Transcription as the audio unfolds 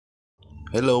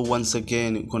Hello once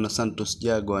again, kuna Santos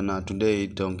Jagwa na today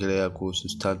itaongelea kuhusu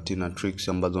stunt na tricks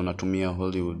ambazo natumia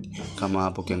Hollywood. Kama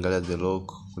hapo ukiangalia The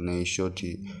Rock, kuna hii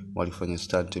shoti walifanya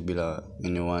stunt bila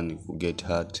anyone ku get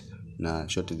hurt na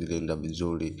shoti zilienda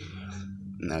vizuri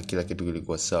na kila kitu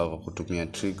kilikuwa sawa kutumia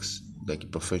tricks like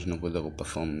professional kuweza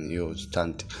kuperform hiyo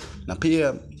stunt. Na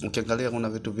pia ukiangalia kuna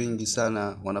vitu vingi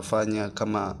sana wanafanya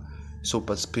kama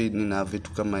super speed na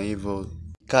vitu kama hivyo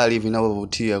kali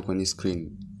vinavyovutia kwenye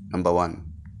screen. Number 1.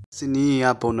 Scene hii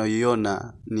hapa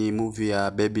unayoiona ni movie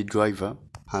ya Baby Driver.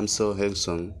 Hamso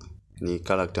Helson ni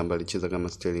character ambaye alicheza kama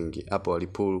Sterling. Hapo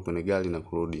alipull kwenye gari na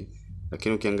kurudi.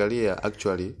 Lakini ukiangalia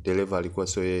actually dereva alikuwa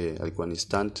sio yeye, alikuwa ni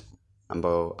stunt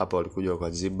ambao hapo walikuja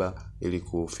kwa ziba ili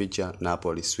kuficha na hapo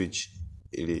waliswitch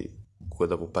ili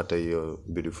kuweza kupata hiyo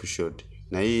beautiful shot.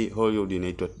 Na hii Hollywood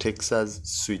inaitwa Texas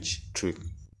switch trick.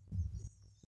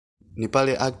 Ni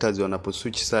pale actors wanapo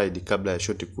switch side kabla ya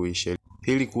shot kuisha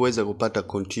ili kuweza kupata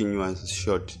continuous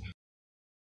shot.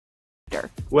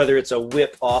 Whether it's a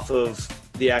whip off of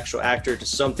the actual actor to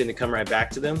something to come right back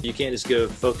to them, you can't just go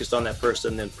focused on that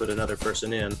person and then put another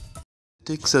person in.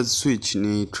 Texas switch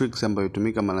ni tricks ambayo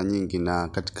hutumika mara nyingi na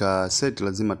katika set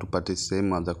lazima tupate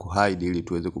sehemu za kuhide ili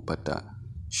tuweze kupata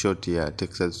shot ya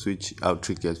Texas switch au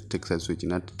trick ya Texas switch.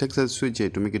 Na Texas switch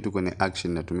haitumiki tu kwenye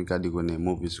action, inatumika hadi kwenye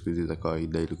movies za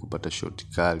kawaida ili kupata shot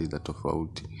kali za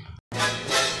tofauti.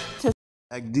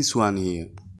 Like this one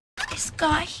here. This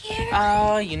guy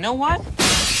here? You know what?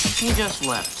 He just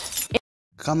left.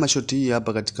 Kama shot hii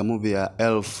hapa katika movie ya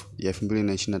Elf ya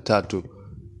 2023,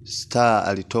 star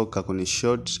alitoka kwenye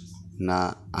shot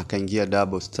na akaingia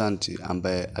double stunt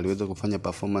ambaye aliweza kufanya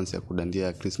performance ya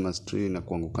kudandia Christmas tree na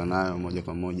kuanguka nayo moja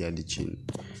kwa moja hadi chini.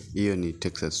 Hiyo ni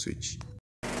Texas switch.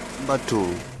 Number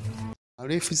 2.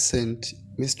 Maleficent,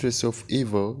 Mistress of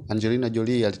Evil, Angelina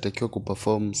Jolie alitakiwa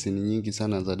kuperform scene nyingi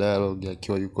sana za dialogue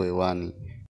akiwa yuko hewani.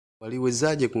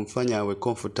 Waliwezaje kumfanya awe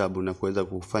comfortable na kuweza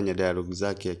kufanya dialogue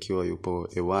zake akiwa yupo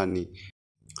hewani?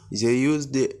 They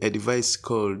used a device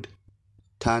called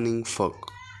turning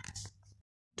fork.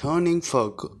 Turning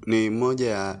fork ni moja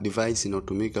ya device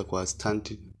inayotumika kwa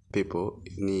stunt people,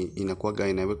 ni inakuwa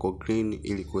inawekwa green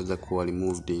ili kuweza kuwa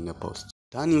removed in post.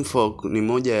 Turning fork ni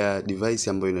moja ya device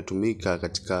ambayo inatumika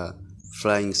katika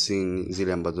flying scene,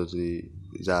 zile ambazo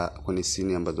za kwenye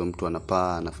scene ambazo mtu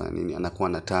anapaa, anafanya nini, anakuwa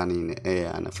na turn in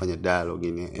air, anafanya dialogue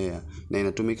in air, na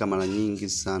inatumika mara nyingi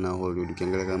sana Hollywood.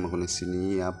 Ukiangalia kama kuna scene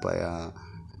hii hapa ya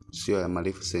sio ya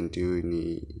Maleficent, hii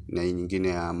ni na hii nyingine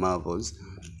ya Marvels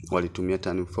walitumia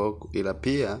turning fork, ila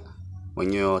pia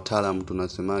wenyewe wataalamu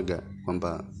tunasemaga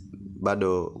kwamba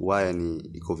bado wire ni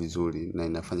iko vizuri na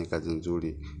inafanya kazi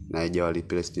nzuri na haijawa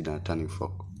replaced na turning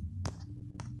fork.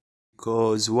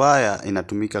 Because wire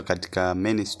inatumika katika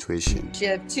many situations. She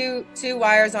had two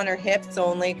wires on her hips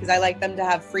only because I like them to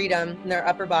have freedom in their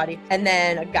upper body. And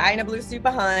then a guy in a blue suit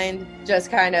behind just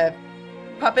kind of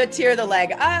puppeteer the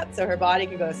leg up so her body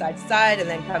can go side to side and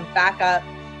then come back up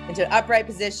into an upright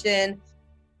position.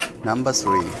 Number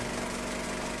 3.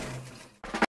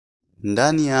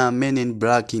 Ndani ya Men in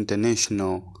Black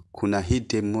International kuna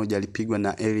hit moja alipigwa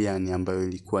na alien ambayo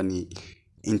ilikuwa ni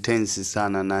intense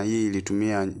sana, na hii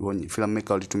ilitumia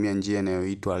filmmaker walitumia njia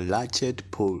inayoitwa ratchet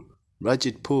pull.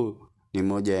 Ratchet pull ni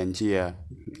moja ya njia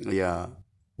ya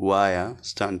wire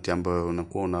stunt ambayo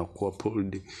unakuwa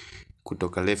pulled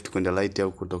kutoka left kwenda right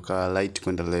au kutoka right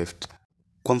kwenda left.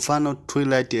 Kwa mfano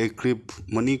Twilight Eclipse,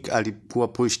 Monique alikuwa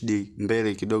pushed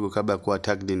mbele kidogo kabla kuwa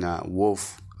attacked na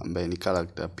Wolf ambaye ni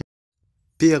character.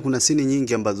 Pia kuna scene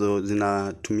nyingi ambazo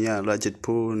zinatumia ratchet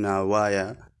pull na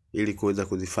wire ili kuweza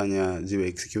kuzifanya ziwe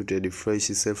executed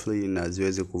fresh safely na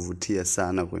ziweze kuvutia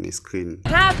sana kwenye screen.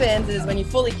 What happens is when you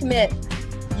fully commit,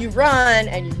 you run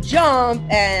and you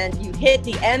jump and you hit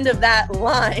the end of that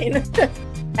line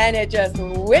and it just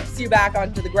whips you back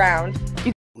onto the ground.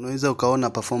 Unaweza ukaona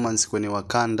performance kwenye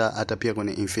Wakanda hata pia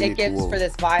kwenye Infinity War. For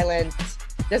this violent,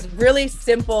 this really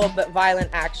simple but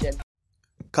violent action.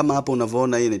 Kama hapo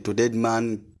unavyoona hii ni To Dead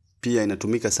Man, pia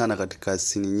inatumika sana katika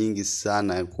scene nyingi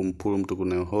sana ya kumpull mtu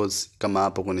kwenye horse. Kama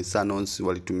hapo kwenye Thanos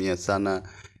walitumia sana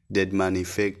Dead Man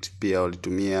effect, pia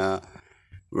walitumia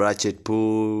ratchet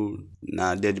pull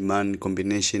na Dead Man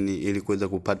combination ili kuweza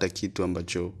kupata kitu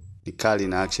ambacho ni kali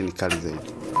na action kali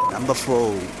zaidi. Number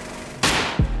 4.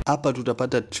 Hapa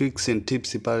tutapata tricks and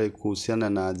tips pale kuhusiana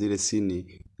na zile scene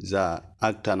za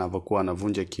actor anavyokuwa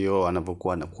anavunja kioo,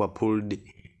 anavyokuwa anakuwa pulled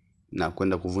na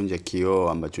kwenda kuvunja kioo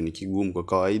ambacho ni kigumu kwa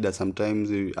kawaida.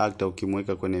 Sometimes actor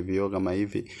ukimweka kwenye vioo kama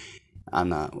hivi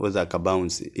anaweza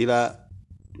akabounce, ila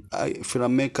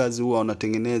filmmakers huwa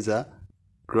wanatengeneza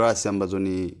glass ambazo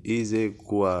ni easy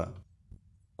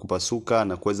kupasuka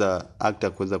na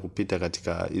actor kuweza kupita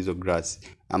katika hizo grass,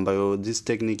 ambayo this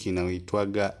technique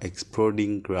inaitwaga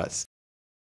exploding grass.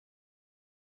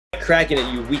 Cracking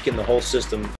it, you weaken the whole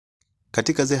system.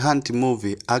 Katika The Hunt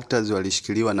movie, actors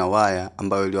walishikiliwa na waya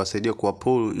ambayo iliwasaidia kuwa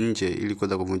pull nje ili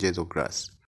kuweza kuvunja hizo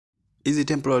grass. Hizi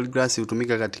temporary grass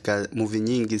hutumika katika movie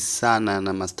nyingi sana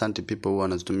na stunt people huwa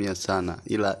wanazitumia sana,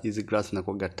 ila hizi grass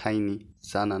zinakuwa tiny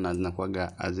sana na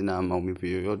zinakuwa hazina maumivu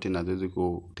yoyote na haziwezi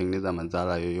kutengeneza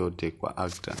madhara yoyote kwa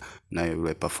actor na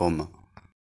yule performer.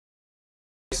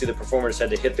 See, the performers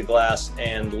had to hit the glass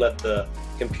and let the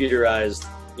computerized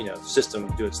system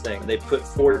do its thing. They put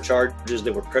 4 charges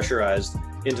that were pressurized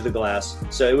into the glass,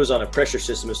 so it was on a pressure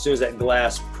system. As soon as that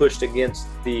glass pushed against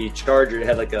the charger, it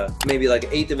had maybe like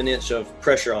 1/8 of an inch of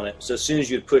pressure on it. So as soon as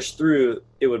you'd push through,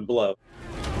 it would blow.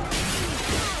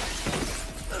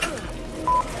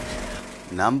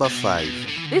 Number 5.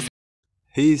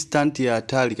 Hii stunt ya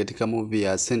hatari katika movie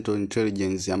ya Central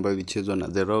Intelligence ambayo ilichezwa na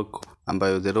The Rock,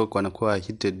 ambayo The Rock anakuwa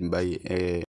hitted by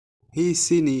hii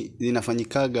scene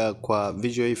inafanyikaga kwa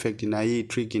visual effect, na hii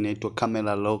trick inaitwa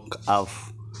camera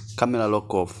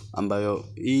lock off, ambayo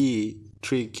hii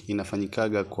trick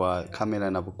inafanyikaga kwa kamera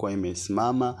inapokuwa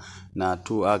imesimama na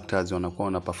 2 actors wanakuwa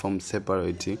wana perform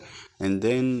separate, and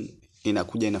then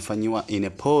inakuja inafanywa in a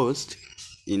post,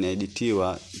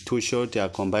 inaeditiwa 2 shot ya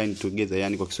combine together,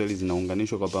 yani kwa Kiswahili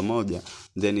zinaunganishwa kwa pamoja,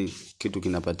 then kitu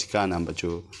kinapatikana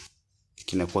ambacho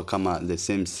kinakuwa kama the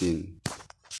same scene.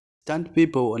 Stunt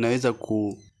people wanaweza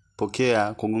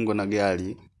kupokea kugongwa na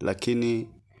gari, lakini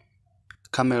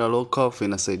camera lock off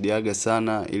inasaidiaga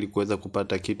sana ili kuweza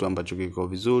kupata kitu ambacho kiko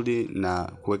vizuri na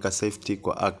kuweka safety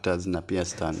kwa actors na pia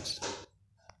stunts.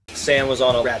 Sam was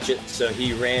on a ratchet, so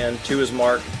he ran to his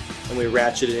mark and we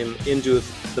ratcheted him into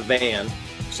the van,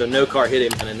 so no car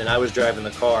hit him, and then I was driving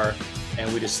the car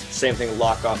and we just same thing,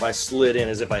 lock off. I slid in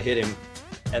as if I hit him,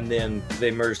 and then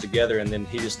they merged together, and then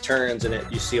he just turns and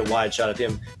you see a wide shot of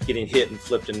him getting hit and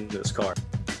flipped into his car.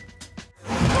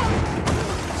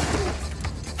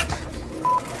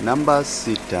 Number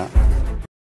 6.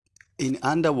 In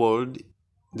Underworld,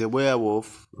 the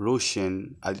werewolf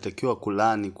Lucian alitakiwa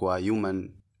kulani kwa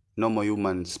normal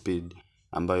human speed,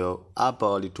 ambayo hapa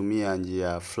walitumia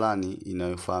njia fulani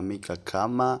inayofahamika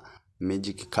kama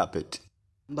magic carpet,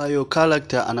 ambayo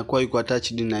character anakuwa yuko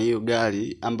attached na hiyo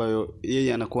gari, ambayo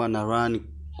yeye anakuwa na run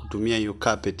kutumia hiyo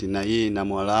carpet, na yeye na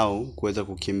mwalau kuweza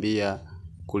kukimbia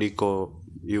kuliko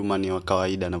human wa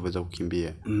kawaida anavyoweza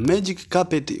kukimbia. Magic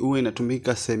carpet huwa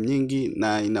inatumika sehemu nyingi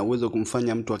na ina uwezo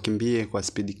kumfanya mtu akimbie kwa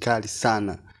speed kali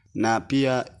sana, na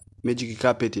pia magic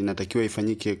carpet inatakiwa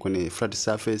ifanyike kwenye flat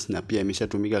surface, na pia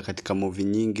imeshatumika katika movie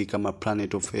nyingi kama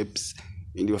Planet of Apes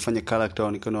ili wafanye character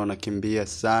waonekane wanakimbia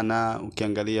sana.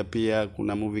 Ukiangalia pia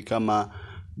kuna movie kama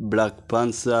Black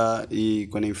Panther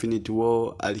kwenye Infinity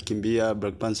War, alikimbia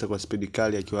Black Panther kwa speed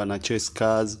kali akiwa na chase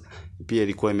cars, pia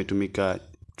ilikuwa imetumika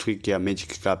trick ya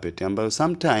magic carpet, ambayo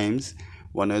sometimes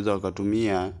wanaweza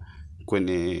wakatumia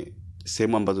kwenye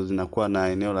sehemu ambazo zinakuwa na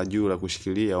eneo la juu la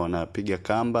kushikilia, wanapiga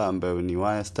kamba ambayo ni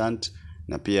wire stunt,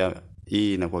 na pia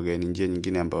hii inakuwa ni njia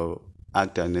nyingine ambayo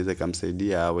actor anaweza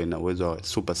kumsaidia awe na uwezo wa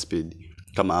super speed.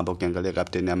 Kama hapa ukiangalia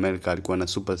Captain America alikuwa na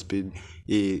super speed,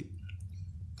 hii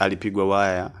alipigwa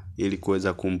wire ili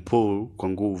kuweza kumpull kwa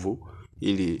nguvu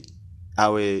ili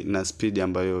awe na speed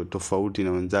ambayo tofauti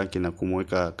na wenzake na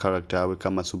kumweka character awe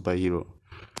kama superhero.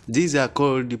 These are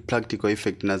called practical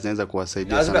effect na zinaweza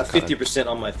kuwasaidia sana. I was about 50%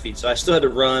 on my feet, so I still had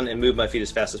to run and move my feet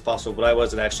as fast as possible, but I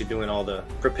wasn't actually doing all the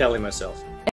propelling myself.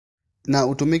 Na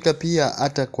utumika pia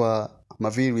hata kwa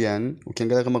Mavillain.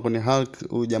 Ukiangalia kama kwenye Hulk,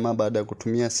 huyu jamaa baada ya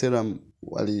kutumia serum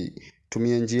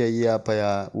walitumia njia hii hapa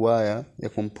ya wire ya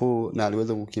kumpull na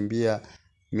aliweza kukimbia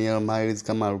miles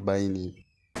kama 40.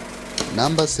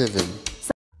 Number 7.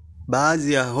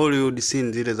 Baadhi ya Hollywood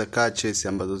scene zile za car chase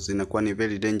ambazo zinakuwa ni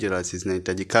very dangerous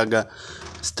zinahitajikaga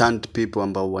stunt people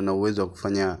ambao wana uwezo wa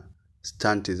kufanya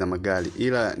stunt za magari.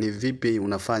 Ila ni vipi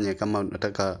unafanya kama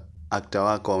unataka actor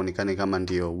wako aonekane kama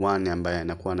ndio one ambaye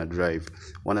anakuwa na drive?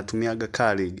 Wanatumiaga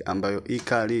car rig, ambayo hii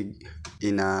car rig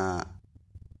inatumika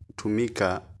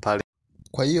pale.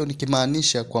 Kwa hiyo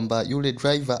nikimaanisha kwamba yule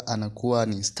driver anakuwa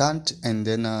ni stunt, and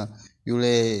then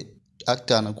yule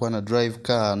actor anakuwa na drive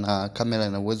car, na kamera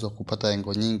ina uwezo wa kupata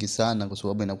angle nyingi sana kwa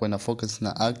sababu inakuwa ina focus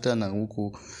na actor, na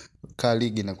huku car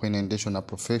rig inakuwa inaendeshwa na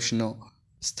professional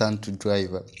stunt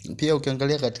driver. Pia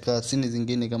ukiangalia katika scene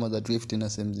zingine kama za drift na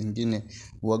sehemu zingine,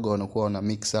 waga wanakuwa wana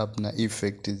mix up na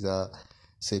effect za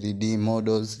 3D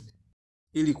models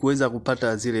ili kuweza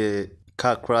kupata zile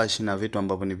car crash na vitu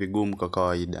ambavyo ni vigumu kwa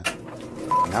kawaida.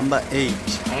 Number 8.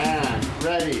 And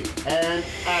ready and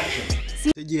action.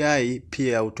 CGI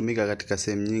pia hutumika katika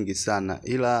sehemu nyingi sana,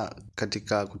 ila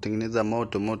katika kutengeneza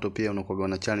moto pia unakuwa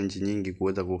na challenge nyingi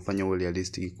kuweza kufanya uwe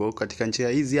realistic. Kwa hiyo katika njia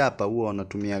hizi hapa huwa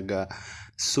wanatumiaga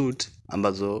suit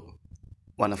ambazo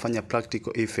wanafanya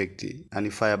practical effect,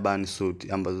 yani fire burn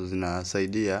suit ambazo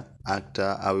zinasaidia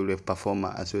actor au yule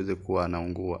performer asiweze kuwa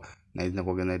anaungua, na hizi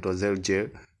zinakuwa zinaitwa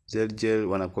gel gel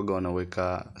wanakuwa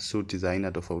wanaweka suit za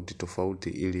aina tofauti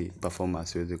ili performer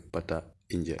asiweze kupata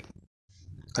injury.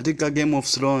 Katika Game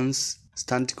of Thrones,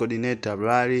 stunt coordinator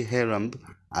Larry Heramb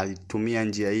alitumia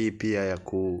njia hii pia ya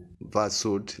kuvaa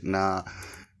suit, na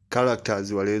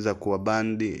characters waliweza kuwa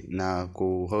bandi na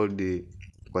kuhold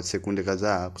kwa sekunde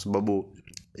kadhaa, kwa sababu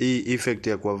hii effect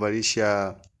ya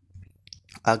kuwavalisha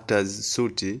actors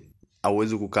suit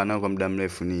hauwezi kukaa nayo kwa muda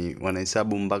mrefu, ni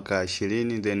wanahesabu mpaka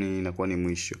 20 then inakuwa ni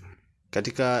mwisho.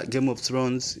 Katika Game of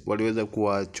Thrones waliweza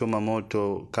kuwachoma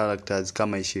moto characters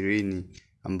kama 20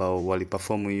 ambao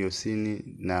waliperform hiyo scene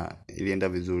na ilienda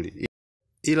vizuri.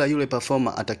 Ila yule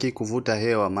performer ataki kuvuta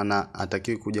hewa, maana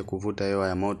ataki kuja kuvuta hewa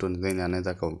ya moto then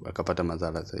anaweza akapata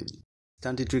madhara zaidi.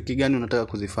 Stunt trick gani unataka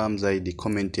kuzifahamu zaidi?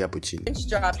 Comment hapo chini.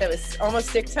 Drop that was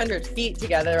almost 600 feet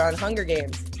together on Hunger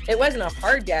Games. It wasn't a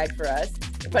hard gag for us,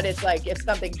 but it's like if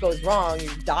something goes wrong, you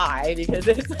die because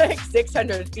it's like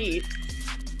 600 feet.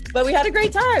 But we had a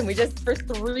great time. We just, for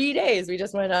 3 days, we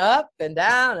just went up and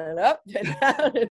down and up and down.